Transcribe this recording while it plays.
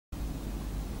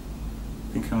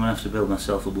I think I'm going to have to build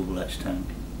myself a bubble etch tank.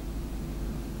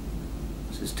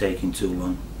 This is taking too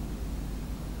long.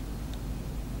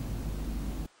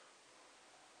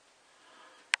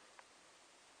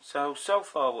 So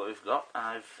far what we've got,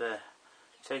 I've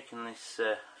taken this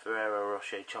Ferrero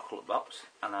Rocher chocolate box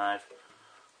and I've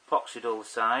epoxied all the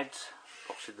sides,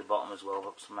 epoxied the bottom as well,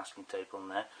 got some masking tape on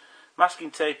there.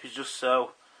 Masking tape is just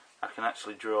so I can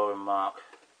actually draw and mark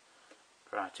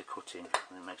prior to cutting,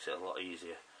 and it makes it a lot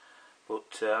easier.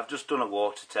 But I've just done a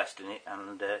water test in it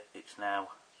and it's now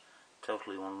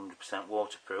totally 100%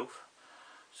 waterproof.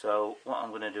 So what I'm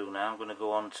going to do now, I'm going to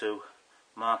go on to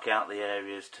mark out the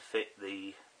areas to fit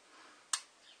the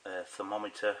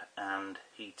thermometer and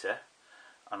heater,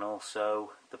 and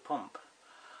also the pump.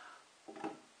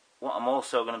 What I'm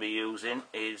also going to be using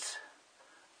is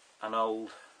an old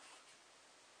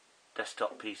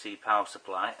desktop PC power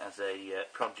supply as a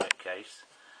project case,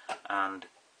 and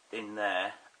in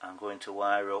there I'm going to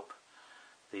wire up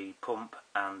the pump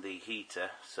and the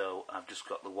heater. So I've just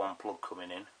got the one plug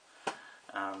coming in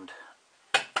and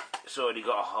it's already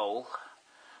got a hole,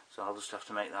 so I'll just have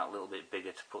to make that a little bit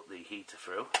bigger to put the heater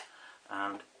through,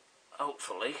 and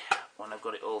hopefully when I've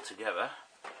got it all together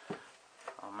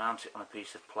I'll mount it on a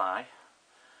piece of ply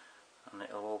and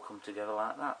it'll all come together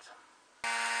like that.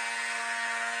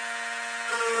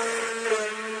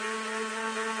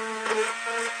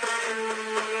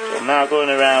 So I'm now going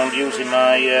around using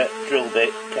my drill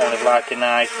bit, kind of like a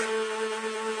knife.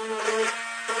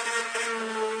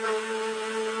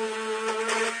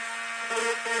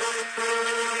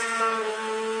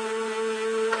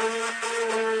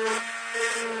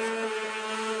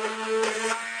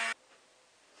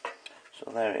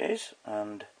 So there it is,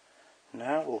 and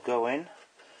now we'll go in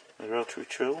with the rotary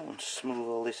tool and smooth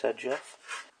all this edge off.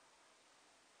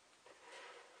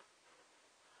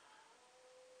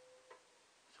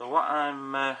 So what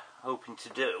I'm hoping to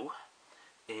do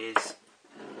is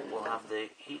we'll have the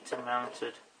heater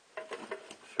mounted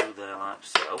through there like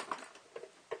so,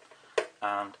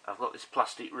 and I've got this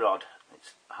plastic rod.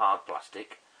 It's hard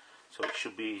plastic, so it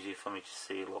should be easier for me to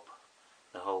seal up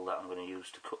the hole that I'm going to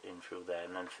use to cut in through there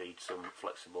and then feed some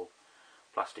flexible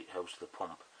plastic hose to the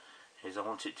pump. Is I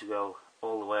want it to go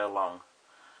all the way along,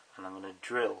 and I'm going to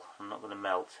drill, I'm not going to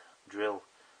melt, drill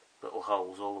little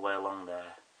holes all the way along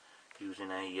there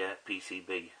using a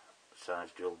PCB size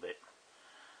drill bit,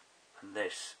 and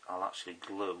this I'll actually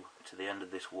glue to the end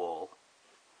of this wall,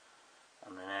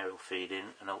 and then air will feed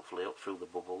in and hopefully up through the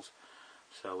bubbles,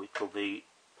 so it will be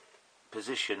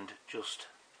positioned just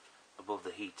above the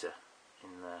heater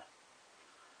in there.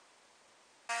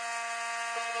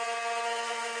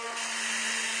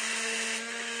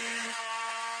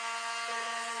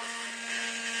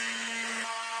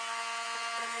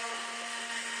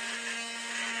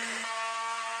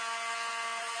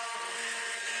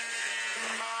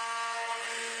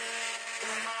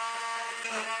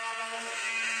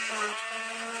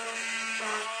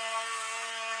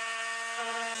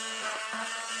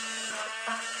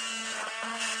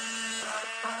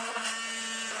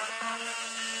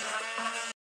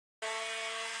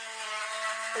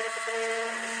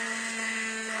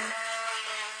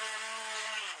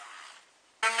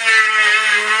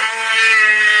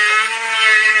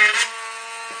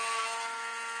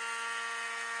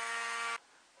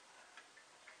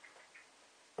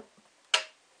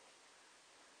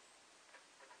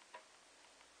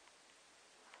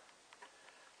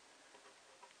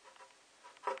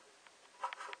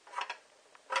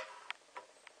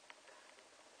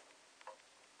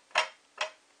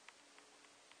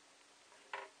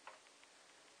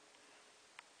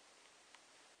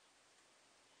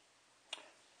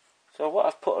 So what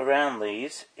I've put around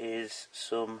these is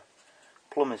some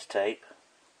plumber's tape,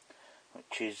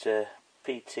 which is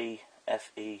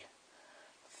PTFE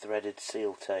threaded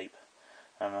seal tape,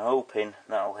 and I'm hoping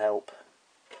that'll help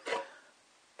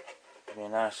give me a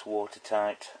nice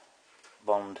watertight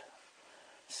bond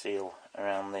seal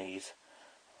around these.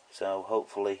 So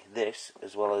hopefully this,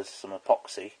 as well as some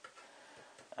epoxy,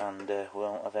 and we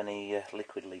won't have any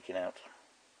liquid leaking out.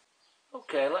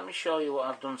 Okay, let me show you what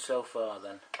I've done so far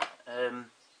then.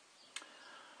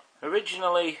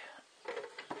 Originally,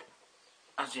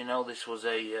 as you know, this was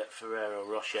a Ferrero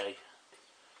Rocher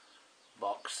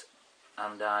box,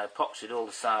 and I epoxied all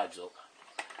the sides up,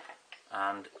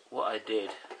 and what I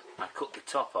did, I cut the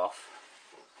top off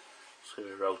with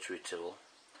a rotary tool,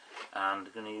 and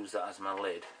I'm going to use that as my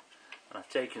lid, and I've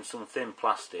taken some thin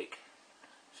plastic,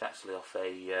 it's actually off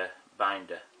a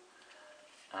binder,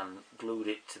 and glued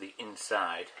it to the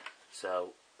inside, so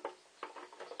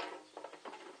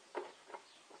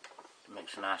it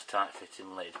makes a nice tight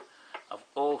fitting lid. I've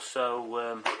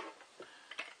also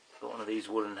got one of these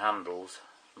wooden handles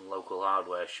from the local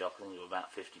hardware shop. I think it was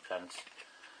about 50p.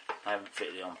 I haven't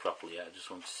fitted it on properly yet, I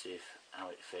just want to see how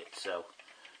it fits. So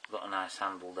I've got a nice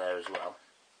handle there as well.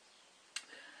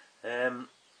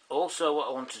 Also what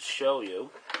I wanted to show you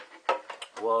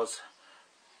was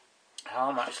how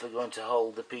I'm actually going to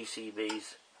hold the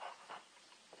PCBs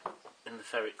in the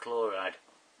ferric chloride.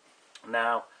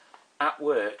 Now at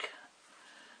work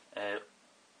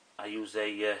I use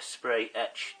a spray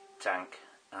etch tank,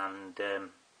 and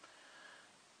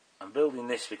I'm building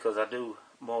this because I do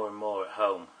more and more at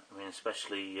home. I mean,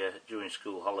 especially during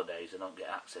school holidays I don't get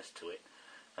access to it,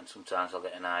 and sometimes I'll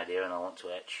get an idea and I want to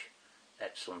etch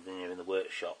something here in the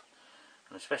workshop,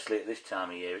 and especially at this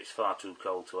time of year it's far too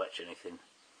cold to etch anything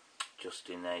just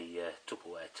in a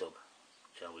Tupperware tub,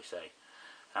 shall we say.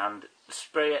 And the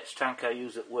spray etch tank I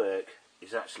use at work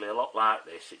is actually a lot like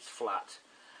this. It's flat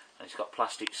and it's got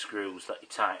plastic screws that you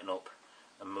tighten up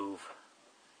and move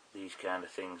these kind of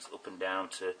things up and down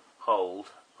to hold.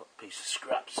 Got a piece of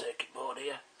scrap circuit board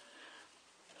here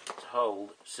to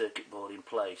hold circuit board in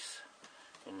place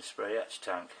in the spray etch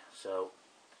tank. So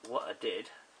what I did,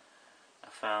 I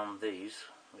found these,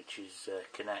 which is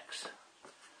connects,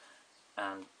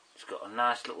 and it's got a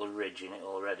nice little ridge in it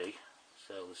already,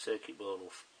 so the circuit board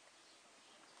will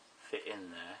fit in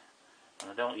there,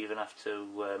 and I don't even have to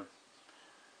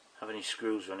have any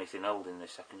screws or anything holding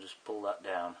this. I can just pull that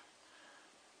down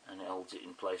and it holds it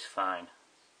in place fine,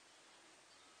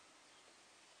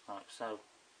 like so.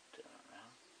 Turn that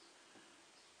round.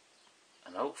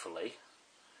 And hopefully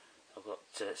I've got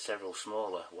several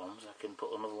smaller ones, I can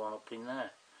put another one up in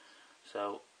there.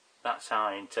 So that's how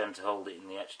I intend to hold it in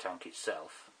the etch tank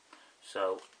itself.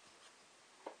 So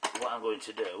what I'm going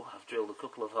to do, I've drilled a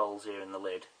couple of holes here in the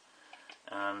lid,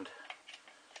 and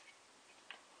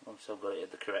once I've got it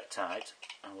at the correct height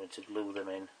I'm going to glue them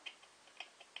in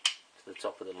to the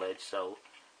top of the lid, so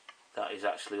that is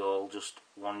actually all just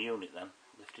one unit then,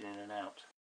 lifting in and out.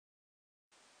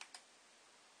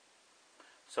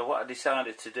 So what I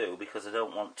decided to do, because I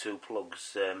don't want two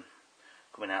plugs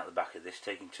coming out the back of this,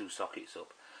 taking two sockets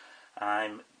up,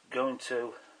 I'm going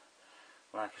to,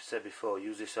 like I said before,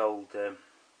 use this old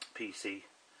PC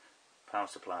power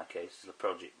supply case as a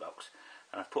project box,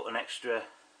 and I've put an extra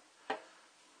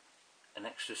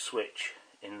switch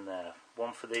in there,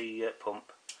 one for the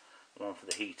pump, one for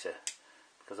the heater,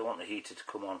 because I want the heater to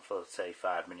come on for say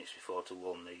 5 minutes before to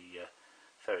warm the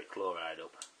ferric chloride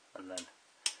up, and then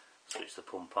switch the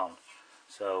pump on.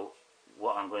 So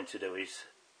what I'm going to do is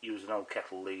use an old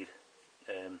kettle lead,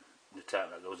 the type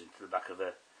that goes into the back of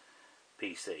a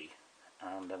PC,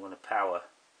 and I'm going to power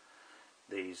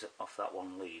these off that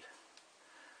one lead.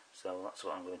 So that's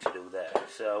what I'm going to do there.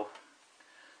 So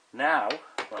now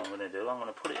what I'm going to do, I'm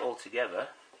going to put it all together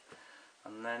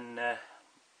and then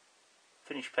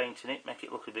finish painting it, make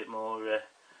it look a bit more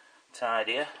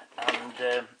tidier.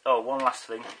 And oh, one last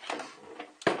thing,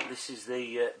 this is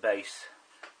the base.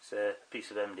 It's a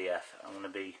piece of MDF. I'm going to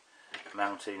be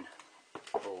mounting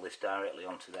all this directly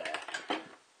onto there,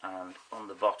 and on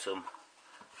the bottom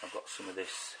I've got some of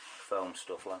this foam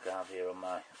stuff like I have here on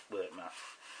my work mat.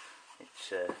 It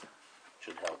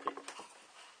should help it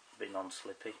be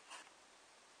non-slippy.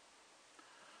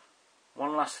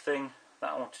 One last thing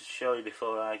that I wanted to show you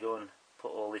before I go and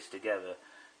put all this together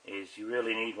is you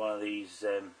really need one of these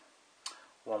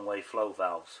one-way flow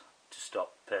valves to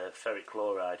stop ferric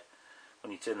chloride.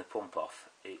 When you turn the pump off,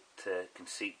 it can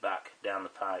seep back down the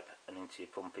pipe and into your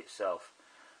pump itself,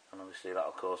 and obviously that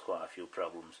will cause quite a few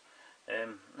problems.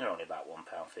 They're only about £1.50,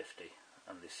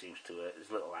 and this seems to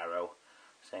there's a little arrow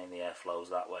saying the air flows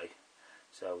that way,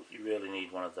 so you really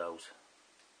need one of those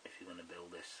if you're going to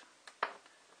build this.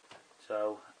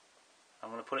 So I'm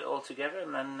going to put it all together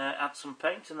and then add some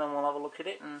paint, and then we'll have a look at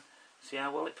it and see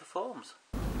how well it performs.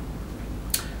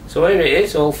 So here it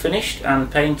is, all finished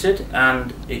and painted,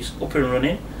 and it's up and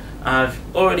running. I've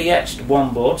already etched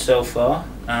one board so far,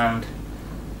 and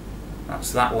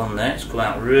that's that one there. It's come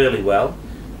out really well.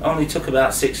 It only took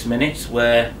about 6 minutes,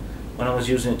 where when I was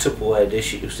using a Tupperware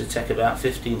dish it used to take about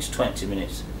 15 to 20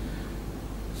 minutes.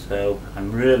 So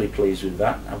I'm really pleased with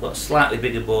that. I've got a slightly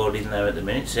bigger board in there at the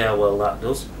minute, see how well that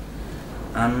does.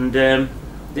 And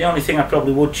the only thing I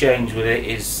probably would change with it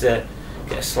is get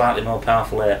a slightly more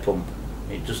powerful air pump.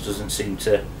 It just doesn't seem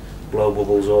to blow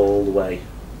bubbles all the way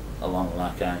along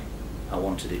like I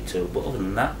wanted it to, but other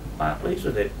than that, I'm quite pleased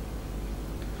with it.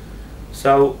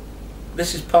 So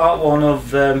this is part one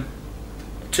of a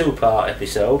two-part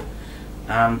episode,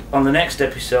 and on the next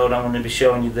episode I'm going to be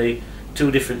showing you the two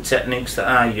different techniques that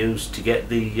I use to get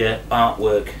the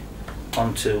artwork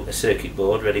onto a circuit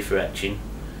board ready for etching,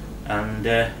 and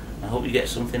I hope you get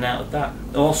something out of that.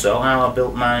 Also, how I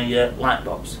built my light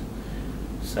box.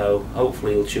 So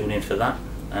hopefully you'll tune in for that.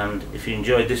 And if you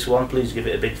enjoyed this one, please give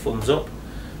it a big thumbs up.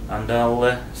 And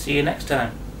I'll see you next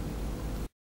time.